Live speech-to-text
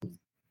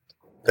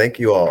Thank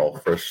you all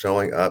for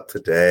showing up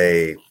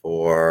today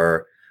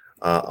for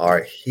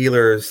our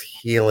Healers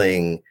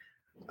Healing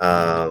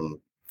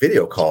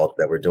video call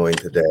that we're doing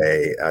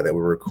today, that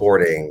we're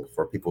recording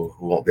for people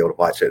who won't be able to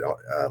watch it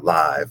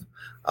live.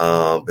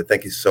 But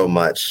thank you so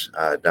much,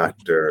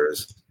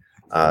 Doctors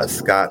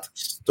Scott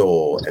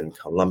Stoll and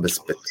Columbus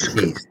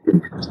Batiste,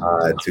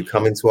 to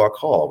come into our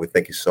call. We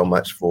thank you so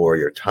much for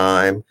your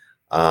time.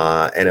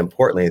 And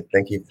importantly,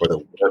 thank you for the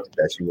work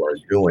that you are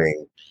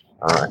doing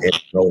in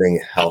promoting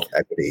health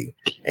equity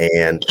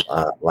and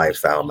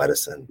lifestyle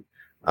medicine.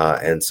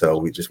 And so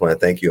we just want to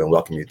thank you and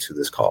welcome you to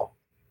this call.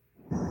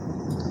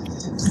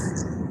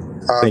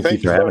 Thank you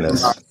for having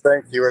us.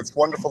 Thank you. It's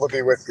wonderful to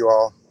be with you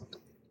all.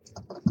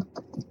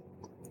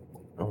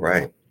 All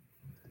right.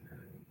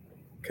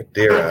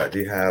 Kadira, do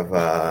you have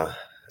an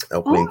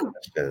opening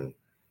question?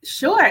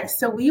 Sure.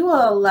 So we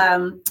will,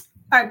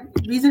 our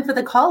reason for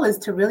the call is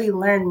to really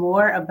learn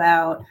more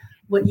about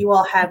what you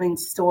all have in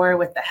store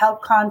with the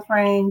HELP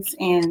conference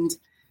and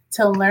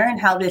to learn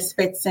how this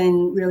fits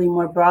in really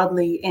more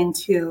broadly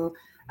into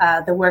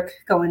the work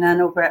going on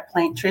over at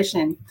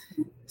Planttrition.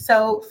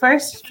 So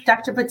first,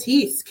 Dr.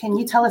 Batiste, can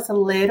you tell us a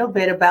little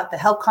bit about the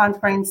HELP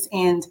conference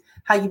and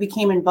how you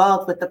became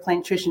involved with the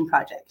Planttrition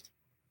project?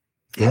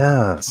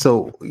 Yeah.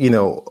 So,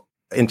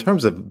 in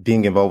terms of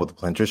being involved with the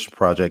Planttrition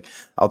project,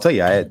 I'll tell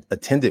you, I had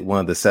attended one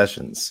of the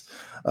sessions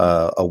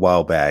a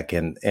while back,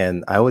 and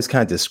I always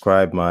kind of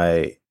describe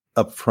my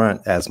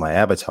upfront as my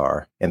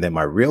avatar, and then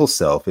my real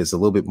self is a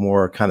little bit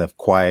more kind of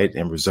quiet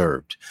and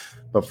reserved.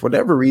 But for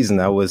whatever reason,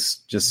 I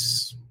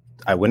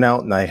went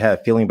out and I had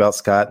a feeling about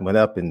Scott and went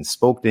up and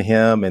spoke to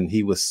him, and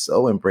he was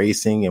so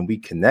embracing, and we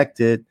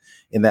connected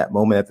in that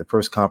moment at the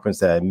first conference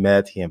that I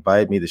met. He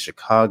invited me to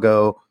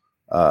Chicago.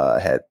 I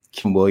had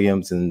Kim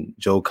Williams and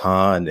Joe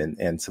Kahn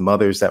and some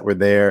others that were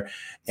there.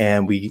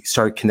 And we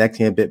started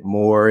connecting a bit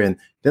more. And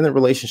then the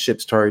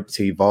relationship started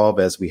to evolve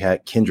as we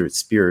had kindred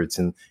spirits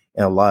in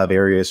a lot of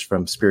areas,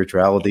 from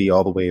spirituality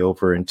all the way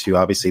over into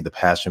obviously the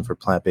passion for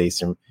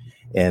plant-based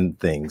and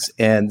things.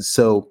 And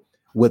so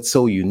what's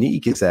so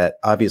unique is that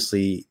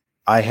obviously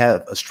I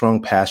have a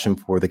strong passion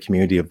for the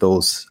community of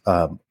those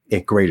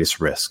at greatest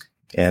risk.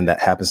 And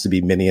that happens to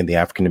be many in the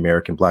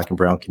African-American, Black and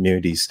Brown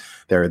communities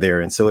that are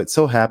there. And so it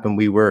so happened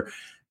we were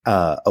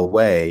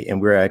away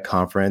and we were at a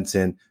conference,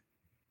 and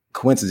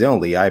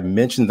coincidentally, I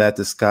mentioned that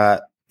to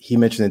Scott. He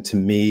mentioned it to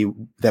me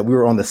that we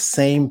were on the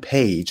same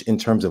page in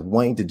terms of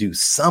wanting to do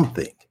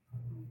something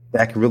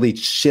that could really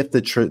shift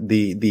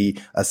the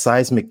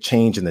seismic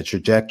change in the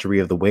trajectory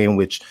of the way in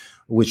which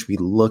we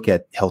look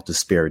at health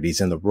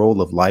disparities and the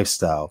role of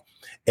lifestyle.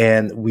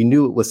 And we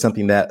knew it was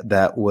something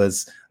that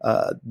was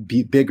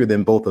bigger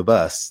than both of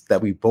us,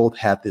 that we both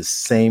had this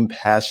same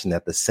passion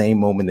at the same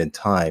moment in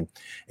time.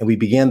 And we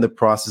began the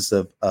process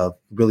of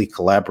really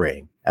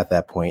collaborating at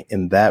that point.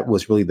 And that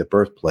was really the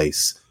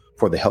birthplace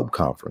for the HELP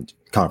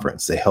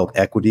conference, the Health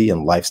Equity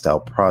and Lifestyle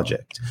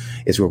Project,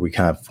 is where we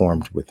kind of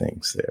formed with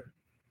things there.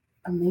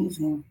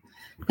 Amazing.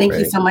 Thank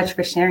you so much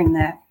for sharing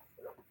that.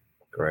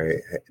 Great.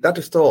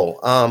 Dr. Stoll,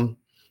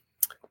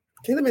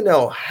 can you let me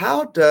know,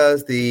 how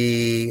does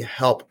the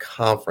HELP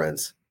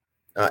conference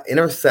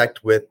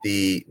intersect with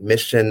the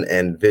mission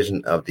and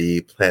vision of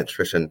the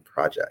Planttrition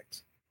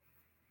project?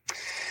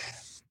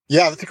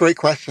 Yeah, that's a great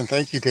question.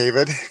 Thank you,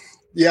 David.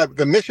 Yeah,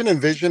 the mission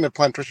and vision of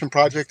Planttrition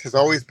project has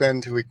always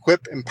been to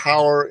equip,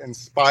 empower,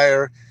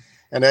 inspire,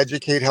 and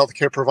educate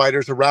healthcare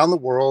providers around the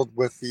world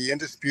with the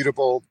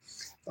indisputable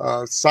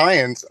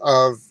science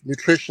of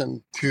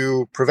nutrition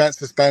to prevent,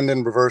 suspend,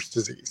 and reverse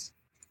disease.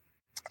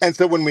 And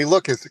so when we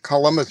look, as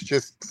Columbus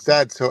just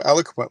said so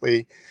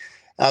eloquently,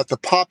 at the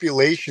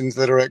populations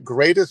that are at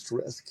greatest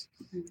risk,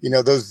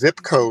 those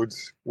zip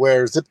codes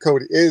where zip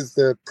code is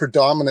the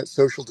predominant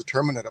social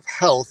determinant of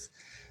health,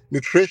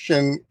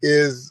 nutrition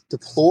is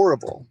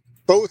deplorable,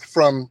 both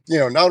from,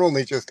 not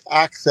only just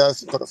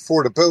access, but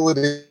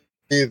affordability.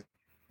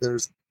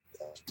 There's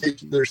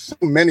so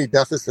many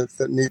deficits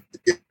that need to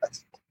be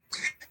addressed.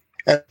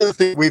 And the other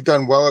thing we've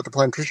done well at the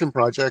Planttrition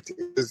project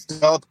is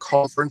develop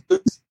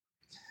conferences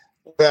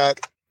that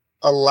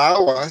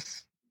allow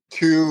us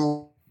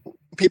to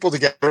people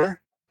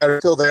together that are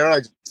still there. I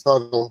just saw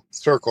the little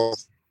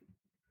circles.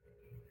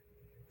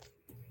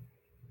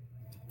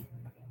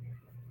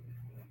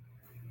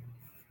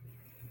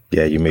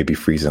 Yeah, you may be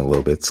freezing a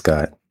little bit,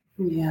 Scott.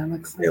 Yeah,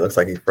 it looks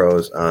like he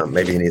froze.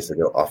 Maybe he needs to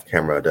go off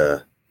camera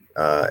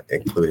to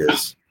include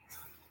his.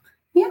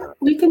 Yeah,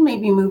 we can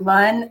maybe move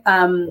on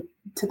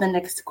to the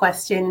next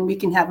question. We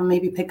can have him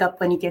maybe pick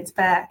up when he gets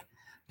back.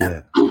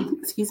 Yeah.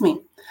 Excuse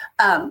me.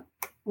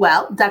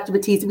 Well, Dr.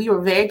 Batiste, we were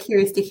very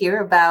curious to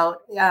hear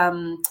about,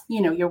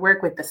 your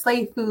work with the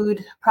Slave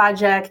Food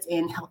Project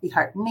and Healthy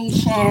Heart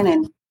Nation,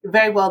 and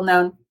very well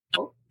known.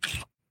 Oh,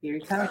 here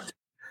he comes.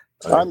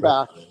 I'm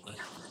back.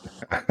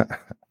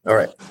 All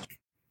right.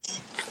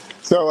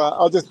 So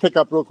I'll just pick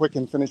up real quick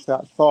and finish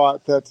that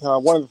thought that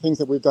one of the things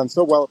that we've done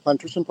so well at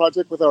Planttrition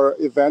Project with our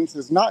events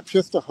is not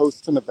just to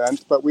host an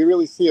event, but we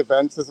really see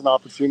events as an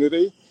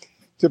opportunity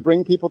to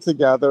bring people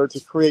together, to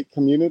create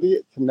community,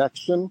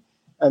 connection,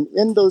 And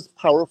in those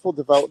powerful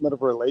development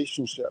of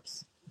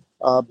relationships,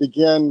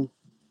 begin,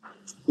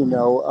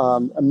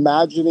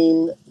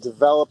 imagining,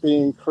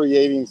 developing,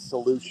 creating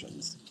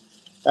solutions.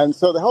 And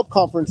so the HELP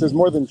Conference is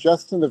more than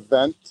just an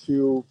event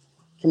to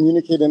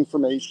communicate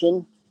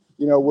information.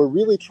 We're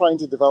really trying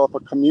to develop a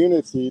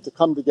community to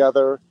come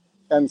together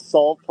and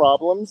solve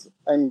problems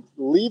and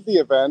leave the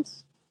event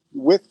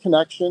with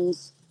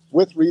connections,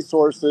 with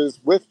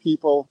resources, with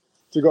people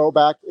to go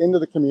back into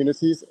the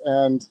communities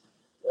and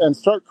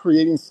start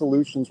creating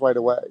solutions right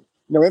away.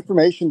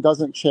 Information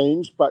doesn't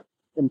change, but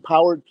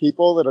empowered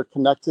people that are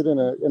connected in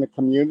a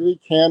community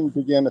can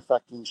begin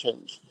affecting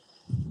change.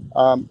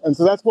 And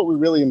so that's what we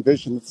really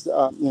envision.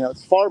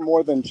 It's far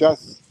more than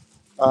just,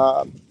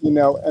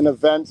 an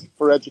event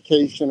for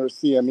education or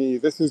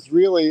CME. This is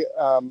really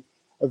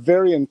a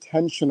very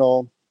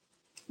intentional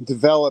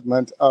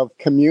development of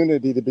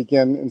community to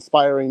begin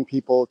inspiring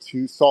people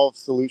to solve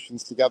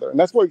solutions together. And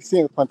that's what we see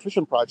in the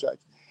Plantrician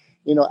Project.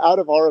 Out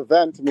of our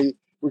event,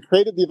 we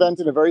created the event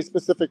in a very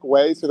specific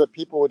way so that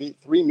people would eat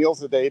 3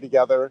 meals a day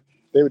together.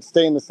 They would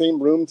stay in the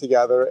same room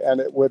together,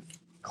 and it would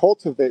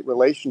cultivate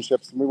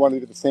relationships. And we want to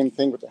do the same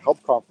thing with the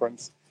HELP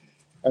Conference.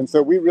 And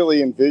so we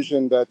really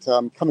envision that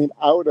coming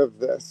out of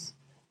this,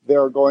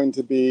 there are going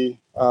to be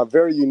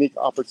very unique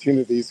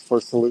opportunities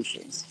for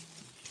solutions.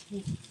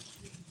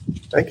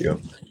 Thank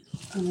you.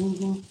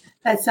 Amazing.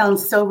 That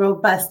sounds so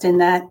robust in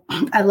that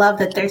I love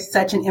that there's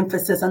such an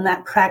emphasis on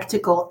that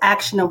practical,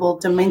 actionable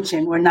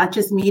dimension. We're not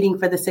just meeting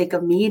for the sake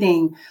of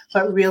meeting,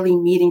 but really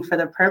meeting for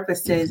the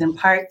purposes in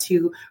part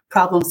to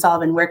problem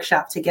solve and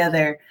workshop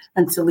together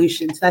on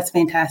solutions. That's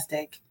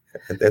fantastic.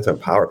 And to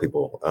empower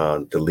people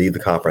to leave the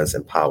conference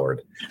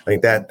empowered. I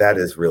think that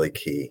is really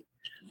key.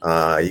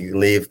 You can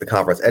leave the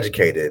conference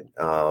educated,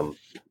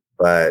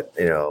 but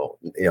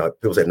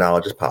people say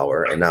knowledge is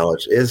power, and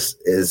knowledge is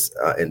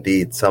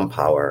indeed some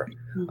power.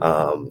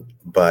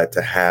 But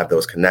to have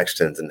those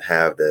connections and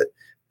have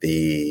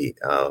the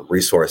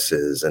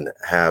resources and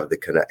have the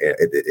connect,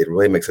 it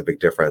really makes a big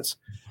difference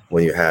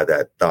when you have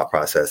that thought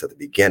process at the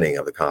beginning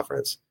of the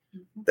conference.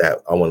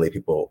 That I want to leave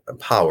people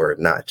empowered,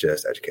 not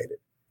just educated.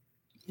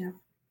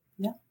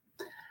 Yeah.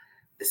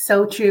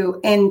 So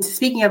true. And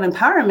speaking of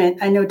empowerment,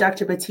 I know,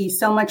 Dr. Batiste,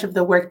 so much of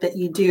the work that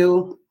you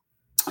do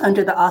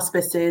under the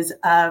auspices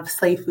of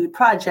Slave Food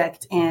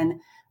Project and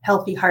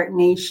Healthy Heart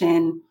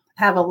Nation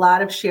have a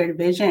lot of shared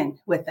vision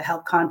with the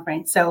HELP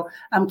Conference. So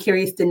I'm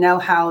curious to know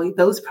how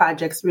those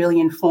projects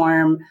really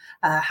inform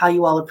how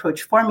you all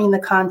approach forming the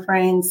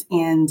conference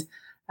and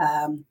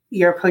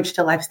your approach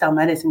to lifestyle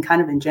medicine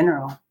kind of in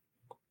general.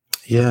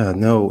 Yeah,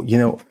 no,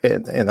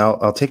 and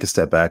I'll take a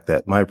step back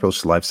that my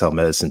approach to lifestyle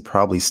medicine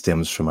probably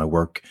stems from my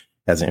work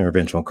as an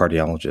interventional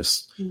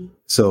cardiologist.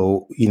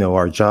 So,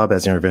 our job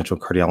as interventional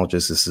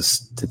cardiologists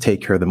is to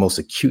take care of the most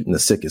acute and the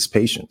sickest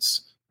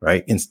patients,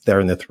 right? And they're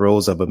in the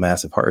throes of a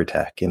massive heart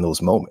attack in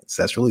those moments.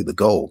 That's really the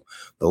goal,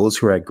 those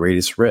who are at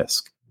greatest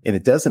risk. And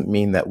it doesn't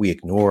mean that we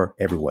ignore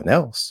everyone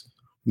else.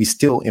 We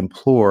still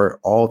implore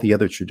all the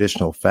other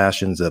traditional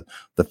fashions of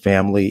the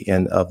family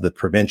and of the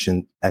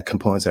prevention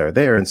components that are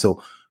there. And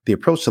so the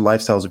approach to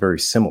lifestyle is very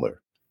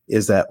similar,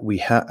 is that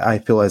I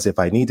feel as if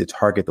I need to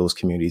target those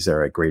communities that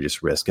are at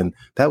greatest risk. And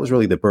that was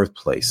really the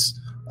birthplace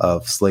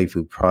of Slave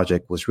Food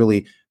Project, was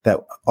really that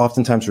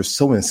oftentimes we're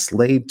so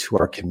enslaved to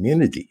our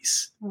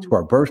communities, to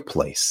our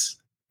birthplace,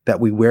 that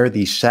we wear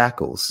these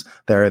shackles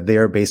that are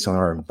there based on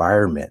our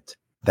environment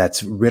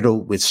that's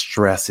riddled with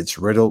stress. It's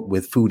riddled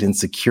with food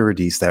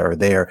insecurities that are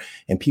there.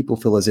 And people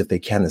feel as if they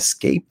can't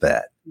escape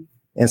that.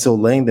 And so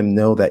letting them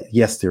know that,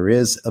 yes, there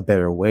is a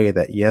better way,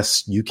 that,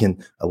 yes, you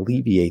can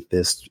alleviate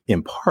this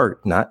in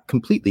part, not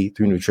completely,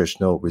 through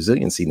nutritional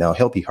resiliency. Now,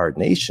 Healthy Heart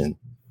Nation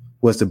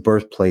was the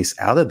birthplace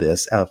out of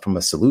this, from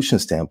a solution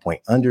standpoint,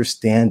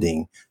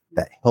 understanding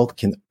that health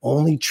can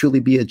only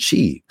truly be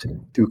achieved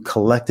through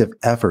collective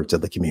efforts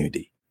of the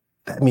community.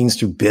 That means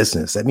through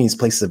business. That means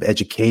places of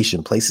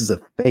education, places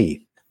of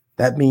faith.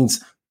 That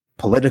means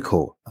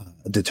political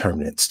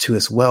determinants too,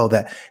 as well,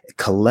 that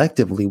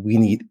collectively we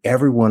need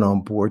everyone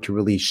on board to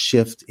really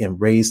shift and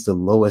raise the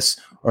lowest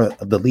or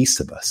the least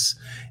of us.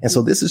 And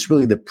so this is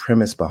really the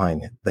premise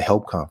behind it, the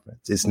HELP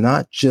Conference. It's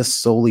not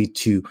just solely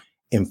to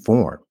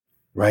inform,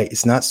 right?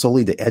 It's not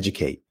solely to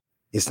educate.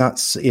 It's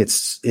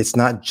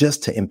not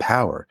just to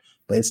empower,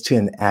 but it's to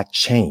enact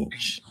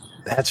change.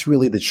 That's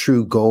really the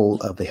true goal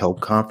of the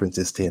HELP Conference,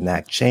 is to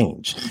enact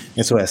change.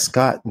 And so, as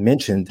Scott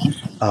mentioned,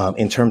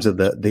 in terms of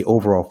the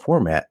overall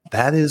format,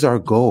 that is our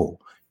goal.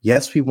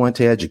 Yes, we want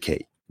to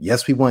educate.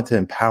 Yes, we want to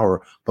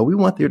empower, but we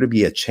want there to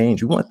be a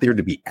change. We want there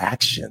to be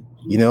action.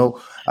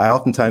 I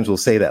oftentimes will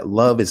say that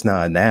love is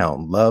not a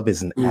noun. Love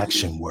is an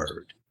action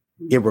word.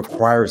 It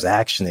requires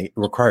action. It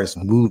requires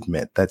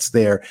movement that's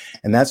there.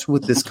 And that's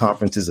what this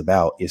conference is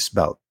about. It's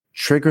about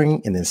triggering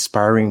and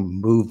inspiring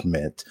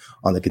movement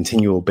on a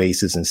continual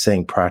basis and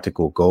setting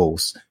practical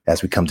goals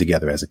as we come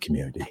together as a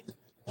community.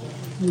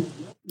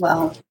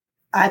 Well,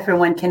 I, for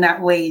one,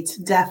 cannot wait.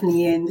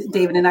 Daphne and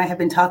David and I have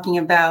been talking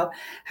about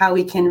how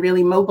we can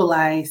really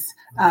mobilize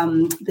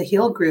the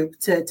Heal group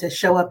to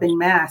show up in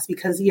mass,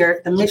 because the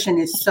mission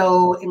is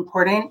so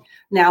important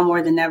now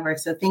more than ever.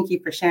 So thank you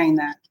for sharing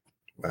that.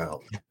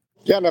 Wow.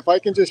 Yeah, and if I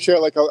can just share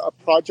like a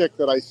project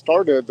that I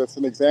started that's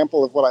an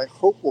example of what I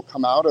hope will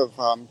come out of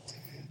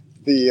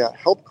the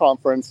HELP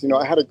conference.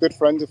 I had a good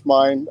friend of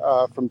mine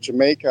from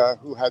Jamaica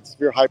who had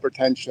severe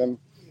hypertension,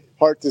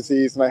 heart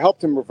disease, and I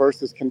helped him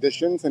reverse his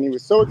conditions. And he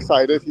was so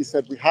excited. He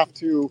said, we have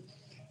to,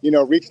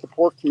 reach the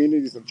poor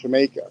communities of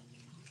Jamaica.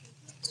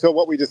 So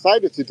what we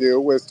decided to do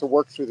was to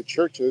work through the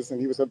churches. And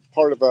he was a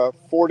part of a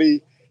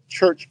 40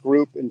 church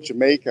group in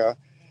Jamaica.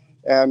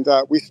 And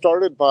we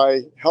started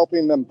by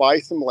helping them buy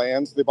some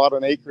land. So they bought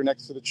an acre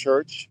next to the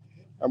church.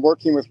 I'm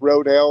working with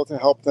Rodale to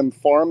help them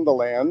farm the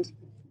land.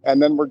 And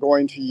then we're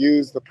going to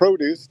use the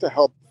produce to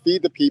help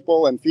feed the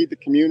people and feed the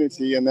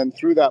community. And then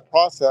through that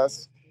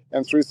process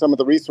and through some of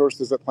the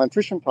resources at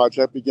Plantrition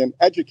Project, begin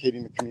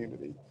educating the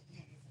community.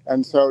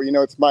 And so,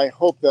 it's my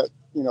hope that,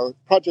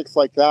 projects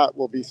like that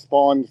will be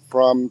spawned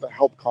from the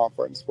HELP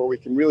conference, where we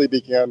can really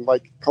begin,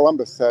 like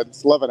Columbus said,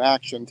 it's love and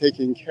action,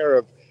 taking care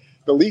of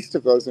the least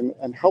of those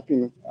and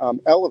helping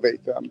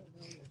elevate them,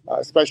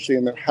 especially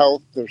in their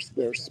health,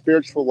 their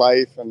spiritual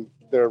life, and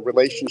their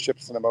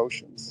relationships and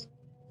emotions.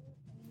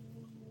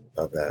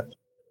 Love that.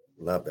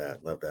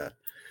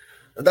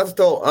 That's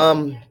dope.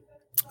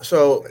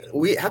 So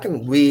how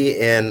can we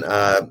in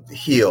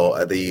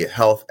HEAL, the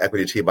Health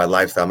Equity Achieved by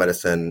Lifestyle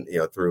Medicine,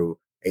 through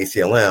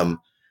ACLM,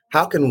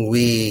 how can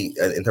we,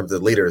 in terms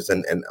of leaders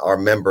and our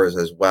members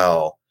as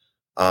well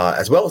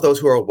as those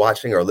who are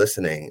watching or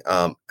listening,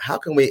 how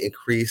can we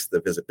increase the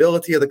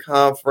visibility of the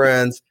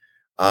conference?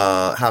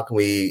 How can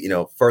we,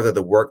 further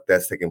the work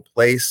that's taking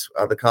place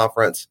at the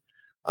conference?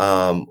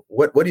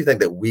 What do you think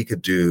that we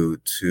could do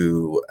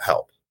to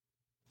help?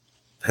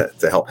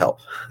 to help?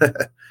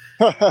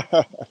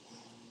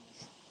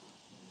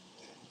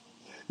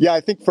 Yeah,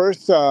 I think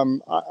first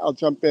I'll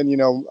jump in.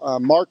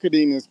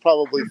 Marketing is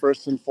probably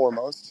first and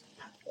foremost,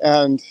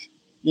 and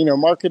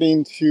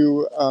marketing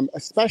to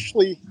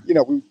especially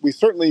we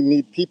certainly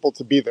need people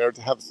to be there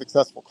to have a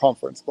successful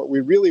conference, but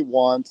we really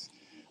want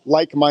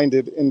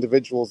like-minded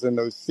individuals in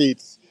those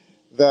seats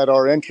that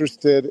are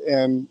interested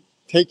in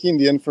taking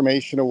the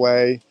information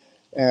away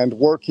and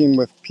working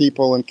with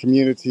people and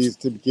communities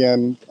to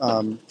begin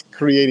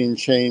creating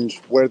change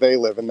where they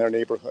live in their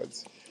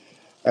neighborhoods.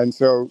 And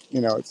so,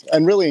 it's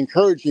really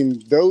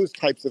encouraging those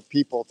types of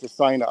people to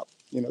sign up.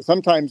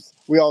 Sometimes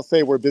we all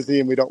say we're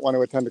busy and we don't want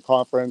to attend a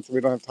conference and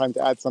we don't have time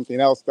to add something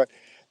else, but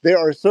there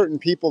are certain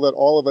people that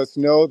all of us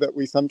know that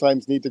we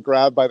sometimes need to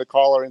grab by the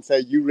collar and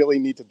say, you really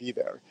need to be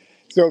there.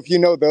 So if you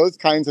know those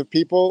kinds of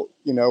people,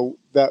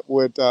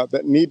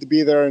 that need to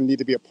be there and need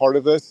to be a part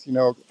of this,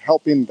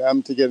 helping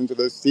them to get into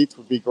those seats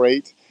would be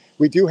great.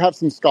 We do have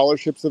some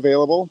scholarships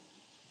available.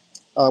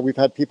 We've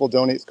had people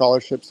donate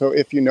scholarships. So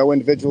if you know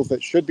individuals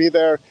that should be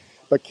there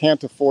but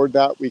can't afford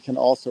that, we can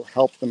also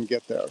help them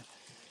get there.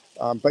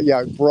 But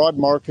yeah, broad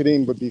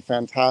marketing would be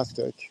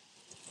fantastic.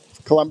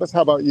 Columbus,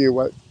 how about you?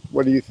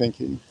 What are you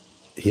thinking?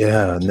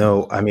 Yeah,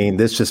 no, I mean,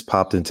 this just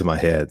popped into my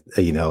head.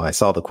 I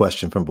saw the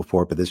question from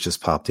before, but this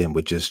just popped in,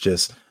 which is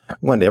just I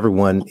want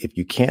everyone, if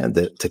you can,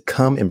 to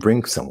come and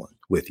bring someone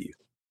with you.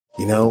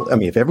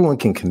 If everyone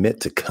can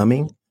commit to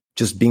coming,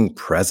 just being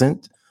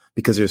present,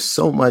 because there's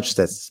so much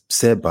that's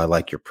said by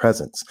like your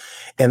presence.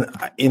 And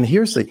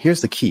here's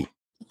the key,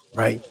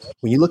 right?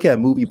 When you look at a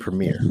movie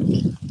premiere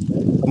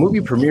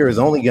is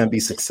only going to be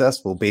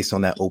successful based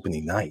on that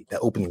opening night,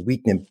 that opening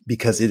weekend,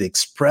 because it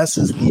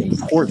expresses the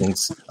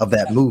importance of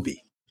that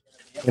movie.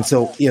 And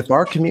so if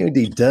our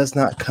community does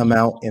not come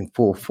out in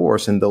full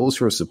force, and those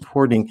who are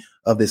supporting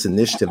of this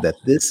initiative, that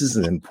this is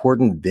an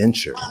important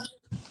venture,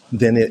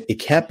 then it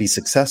can't be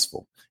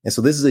successful. And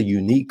so this is a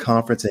unique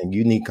conference and a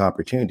unique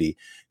opportunity.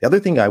 The other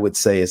thing I would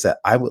say is that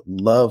I would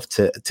love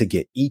to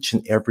get each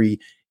and every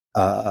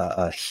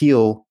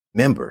HEAL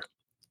member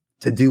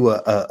to do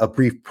a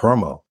brief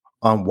promo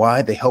on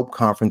why the HELP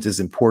conference is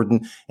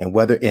important and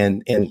whether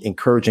and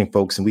encouraging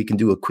folks. And we can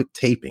do a quick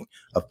taping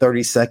of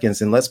 30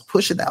 seconds and let's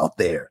push it out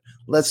there.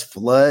 Let's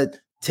flood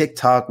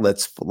TikTok.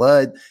 Let's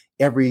flood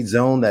every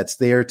zone that's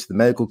there to the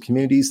medical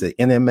communities, the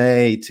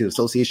NMA, to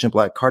Association of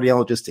Black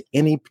Cardiologists, to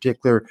any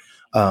particular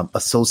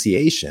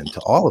association, to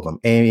all of them,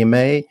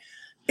 AMA.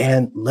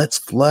 And let's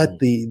flood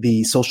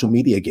the social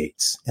media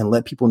gates and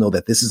let people know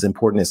that this is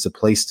important. It's a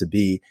place to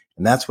be.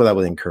 And that's what I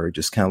would encourage.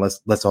 Just kind of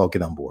let's all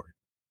get on board.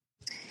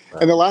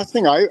 And the last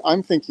thing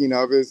I'm thinking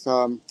of is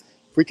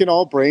if we can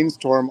all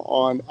brainstorm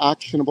on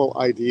actionable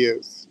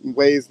ideas,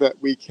 ways that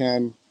we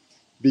can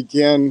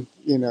begin,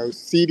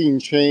 seeding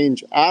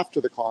change after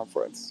the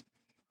conference.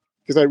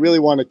 Because I really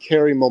want to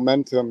carry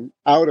momentum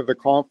out of the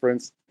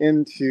conference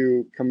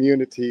into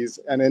communities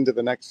and into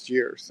the next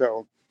year.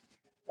 So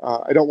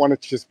I don't want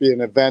it to just be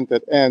an event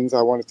that ends.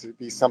 I want it to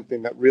be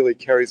something that really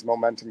carries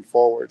momentum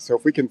forward. So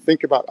if we can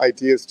think about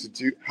ideas to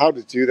do how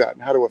to do that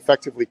and how to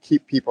effectively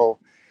keep people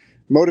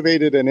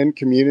motivated and in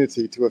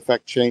community to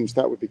affect change,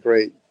 that would be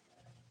great.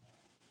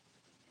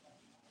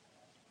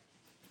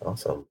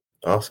 Awesome.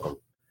 Awesome.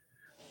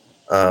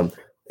 Um,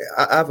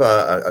 I have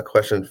a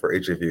question for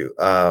each of you.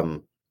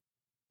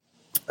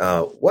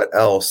 What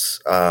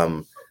else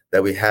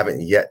that we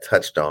haven't yet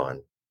touched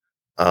on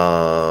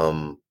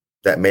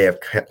that may have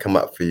come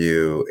up for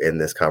you in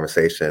this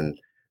conversation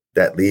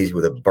that leaves you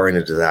with a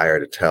burning desire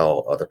to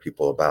tell other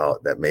people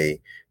about, that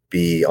may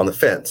be on the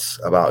fence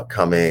about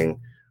coming,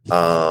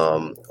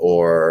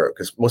 or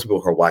because most people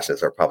who are watching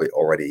this are probably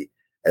already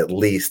at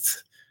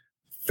least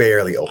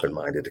fairly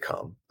open-minded to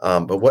come.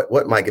 But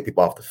what might get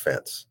people off the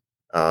fence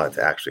to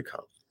actually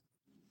come?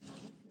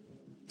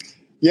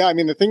 Yeah, I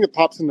mean, the thing that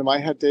pops into my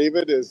head,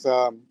 David, is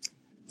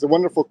it's a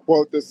wonderful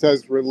quote that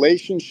says,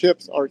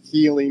 relationships are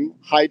healing,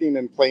 hiding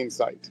in plain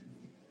sight.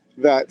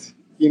 That,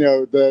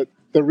 the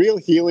real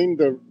healing,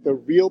 the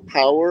real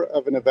power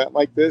of an event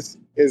like this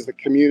is the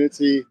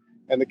community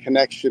and the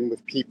connection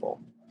with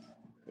people.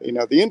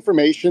 The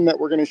information that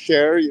we're going to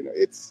share,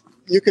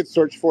 you could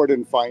search for it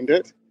and find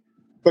it.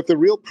 But the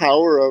real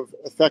power of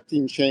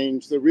affecting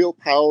change, the real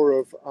power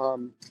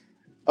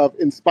of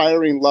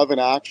inspiring love and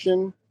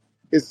action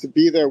is to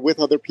be there with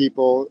other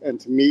people and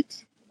to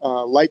meet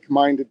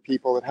like-minded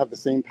people that have the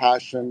same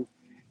passion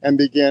and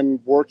begin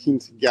working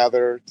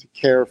together to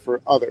care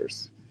for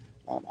others.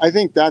 I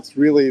think that's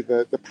really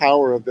the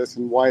power of this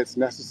and why it's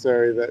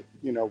necessary that,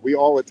 we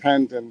all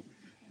attend and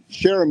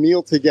share a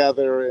meal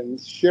together and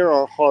share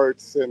our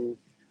hearts and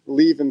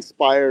leave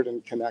inspired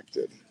and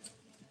connected.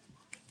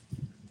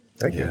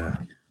 Thank you. Yeah.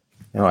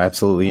 No,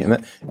 absolutely.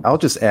 And I'll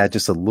just add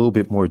just a little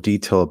bit more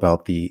detail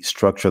about the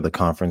structure of the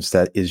conference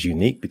that is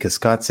unique, because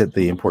Scott said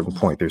the important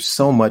point. There's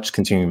so much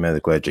continuing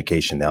medical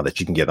education now that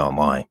you can get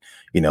online.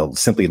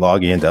 Simply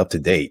log in to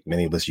UpToDate.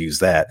 Many of us use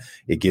that.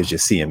 It gives you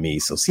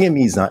CME. So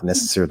CME is not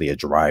necessarily a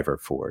driver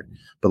for it.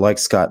 But like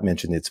Scott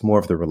mentioned, it's more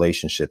of the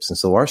relationships. And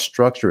so our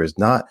structure is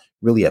not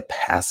really a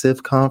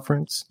passive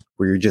conference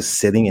where you're just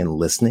sitting and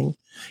listening.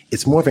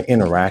 It's more of an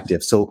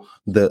interactive. So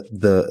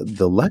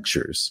the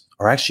lectures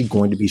are actually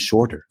going to be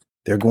shorter.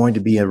 They're going to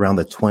be around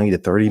the 20 to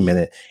 30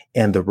 minute,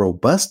 and the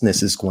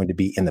robustness is going to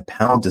be in the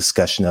panel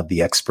discussion of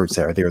the experts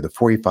that are there, the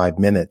 45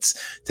 minutes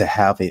to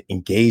have an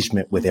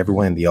engagement with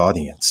everyone in the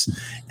audience.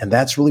 And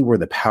that's really where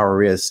the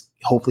power is,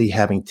 hopefully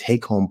having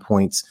take home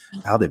points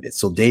out of it.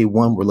 So day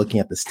one, we're looking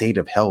at the state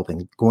of health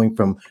and going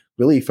from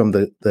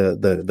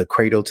the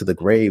cradle to the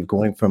grave,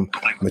 going from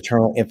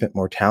maternal infant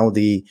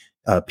mortality,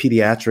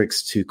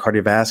 pediatrics to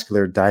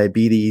cardiovascular,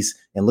 diabetes,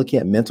 and looking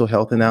at mental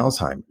health and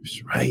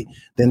Alzheimer's, right?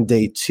 Then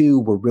day two,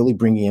 we're really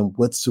bringing in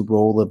what's the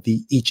role of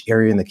each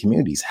area in the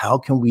communities? How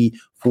can we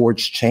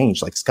forge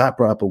change? Like Scott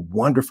brought up a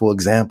wonderful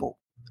example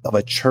of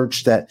a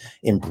church that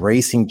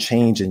embracing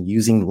change and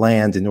using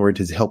land in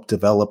order to help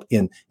develop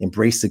and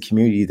embrace the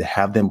community to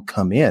have them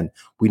come in.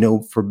 We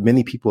know for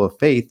many people of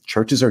faith,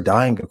 churches are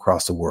dying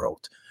across the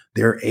world.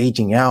 They're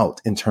aging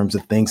out in terms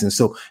of things. And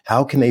so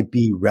how can they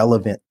be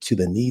relevant to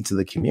the needs of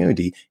the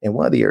community? And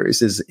one of the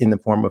areas is in the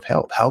form of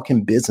health. How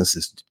can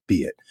businesses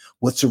be it?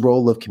 What's the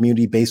role of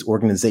community-based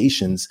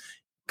organizations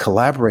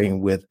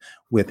collaborating with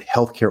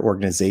healthcare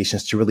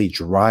organizations to really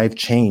drive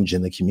change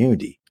in the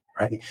community?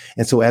 Right.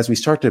 And so as we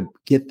start to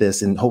get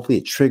this, and hopefully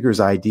it triggers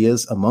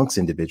ideas amongst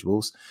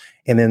individuals.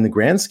 And in the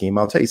grand scheme,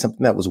 I'll tell you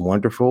something that was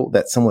wonderful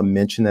that someone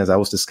mentioned as I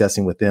was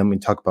discussing with them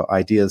and talk about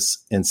ideas.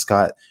 And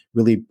Scott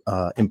really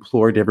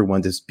implored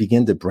everyone to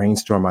begin to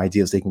brainstorm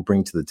ideas they can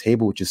bring to the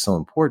table, which is so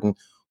important.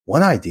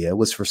 One idea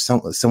was for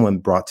someone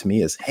brought to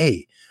me is,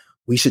 hey,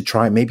 we should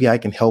try, maybe I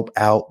can help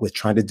out with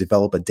trying to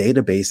develop a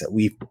database that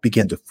we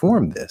begin to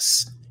form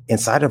this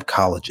inside of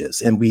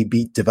colleges. And we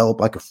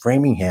develop like a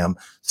Framingham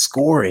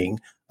scoring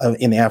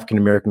in the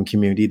African-American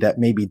community that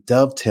maybe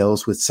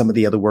dovetails with some of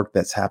the other work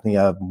that's happening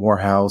out of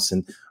Morehouse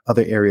and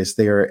other areas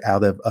there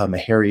out of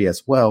Meharry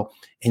as well.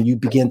 And you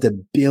begin to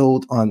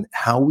build on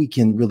how we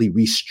can really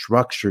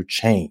restructure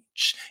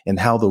change and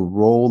how the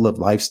role of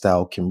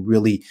lifestyle can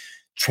really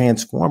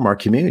transform our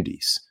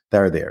communities that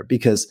are there,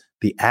 because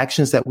the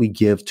actions that we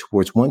give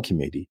towards one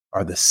community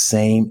are the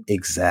same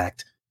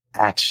exact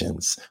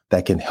actions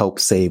that can help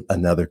save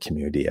another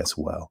community as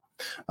well.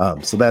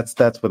 So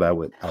that's what I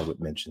would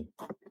mention.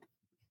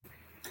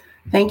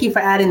 Thank you for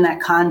adding that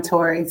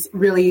contour. It's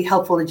really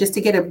helpful just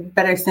to get a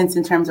better sense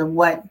in terms of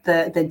what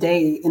the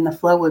day in the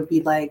flow would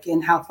be like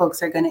and how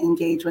folks are going to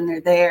engage when they're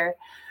there.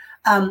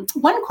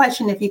 One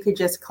question, if you could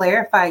just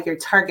clarify your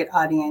target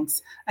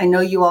audience. I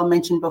know you all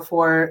mentioned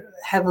before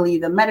heavily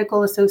the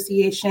medical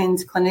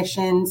associations,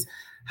 clinicians.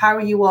 How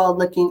are you all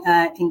looking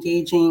at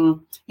engaging,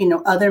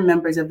 other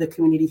members of the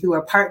community who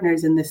are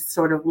partners in this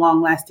sort of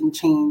long-lasting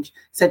change,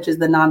 such as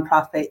the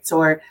nonprofits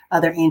or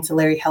other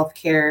ancillary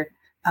healthcare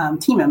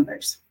team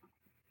members?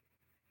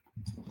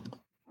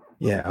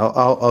 Yeah,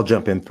 I'll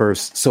jump in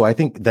first. So I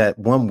think that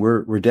one,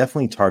 we're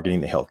definitely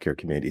targeting the healthcare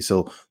community.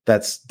 So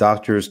that's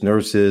doctors,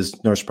 nurses,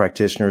 nurse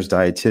practitioners,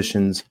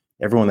 dietitians,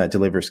 everyone that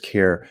delivers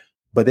care.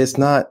 But it's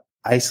not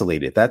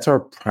isolated. That's our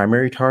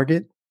primary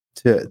target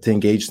to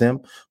engage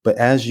them. But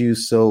as you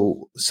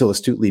so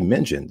astutely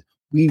mentioned,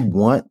 we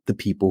want the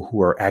people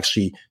who are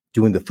actually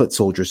doing the foot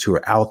soldiers who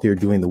are out there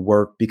doing the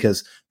work,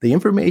 because the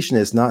information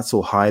is not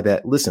so high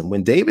that, listen,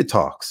 when David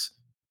talks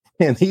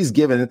and he's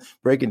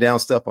breaking down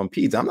stuff on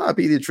peds, I'm not a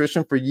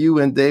pediatrician for you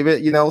and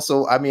David,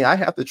 so I mean, I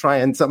have to try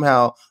and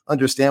somehow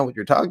understand what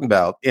you're talking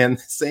about. And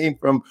same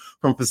from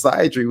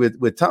physiatry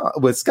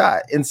with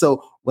Scott. And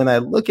so when I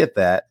look at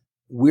that,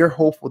 we're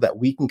hopeful that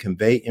we can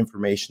convey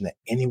information that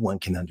anyone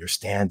can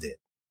understand it,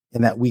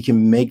 and that we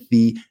can make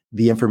the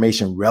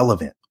information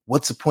relevant.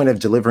 What's the point of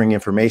delivering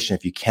information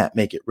if you can't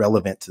make it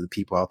relevant to the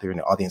people out there in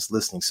the audience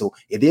listening? So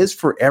it is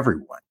for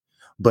everyone.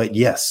 But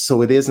yes,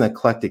 so it is an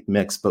eclectic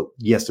mix. But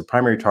yes, the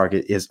primary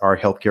target is our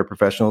healthcare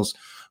professionals.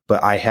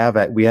 But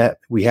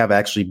we have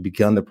actually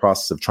begun the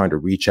process of trying to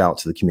reach out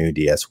to the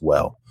community as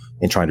well,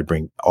 and trying to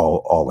bring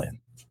all in.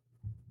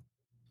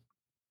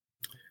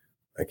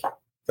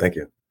 Thank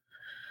you.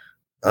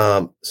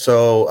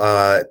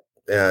 So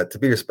to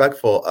be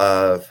respectful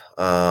of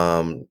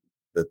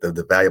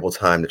the valuable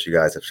time that you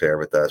guys have shared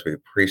with us, we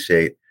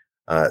appreciate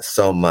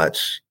so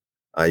much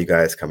you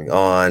guys coming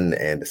on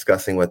and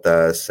discussing with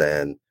us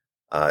and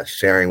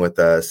sharing with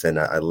us. And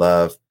I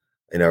love,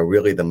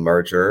 really the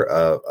merger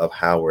of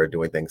how we're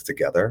doing things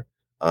together.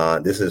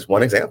 This is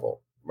one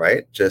example,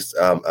 right? Just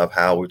of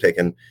how we've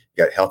taken,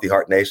 you got Healthy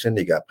Heart Nation,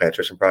 you got Plant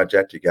Nutrition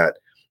Project, you got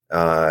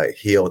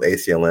Heal with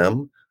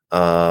ACLM,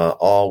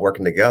 all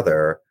working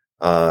together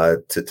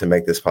to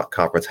make this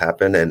conference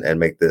happen and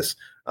make this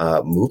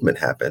movement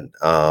happen.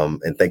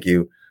 And thank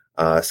you,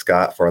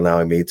 Scott, for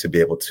allowing me to be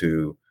able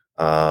to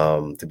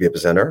be a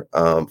presenter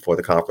for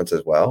the conference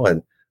as well.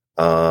 And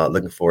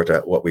looking forward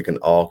to what we can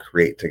all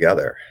create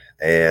together.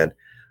 And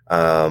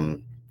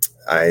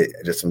I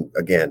just,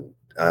 again,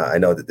 I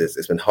know that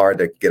it's been hard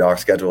to get our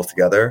schedules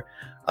together,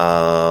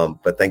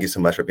 but thank you so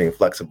much for being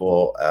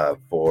flexible,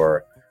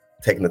 for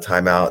taking the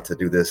time out to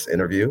do this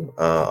interview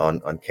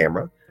on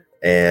camera.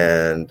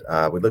 And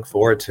we look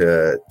forward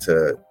to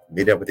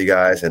meeting up with you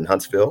guys in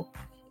Huntsville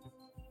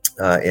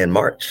in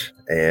March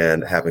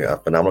and having a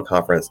phenomenal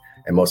conference.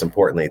 And most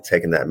importantly,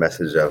 taking that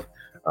message of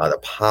the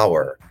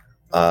power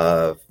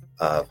of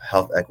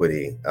health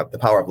equity, the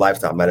power of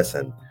lifestyle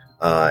medicine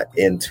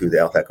into the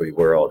health equity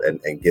world,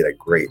 and get a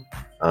great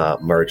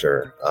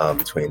merger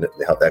between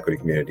the health equity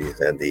communities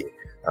and the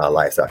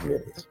lifestyle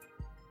communities.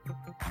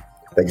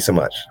 Thank you so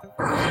much.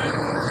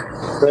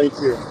 Thank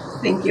you.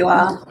 Thank you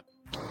all.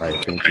 All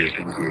right, thank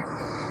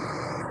you.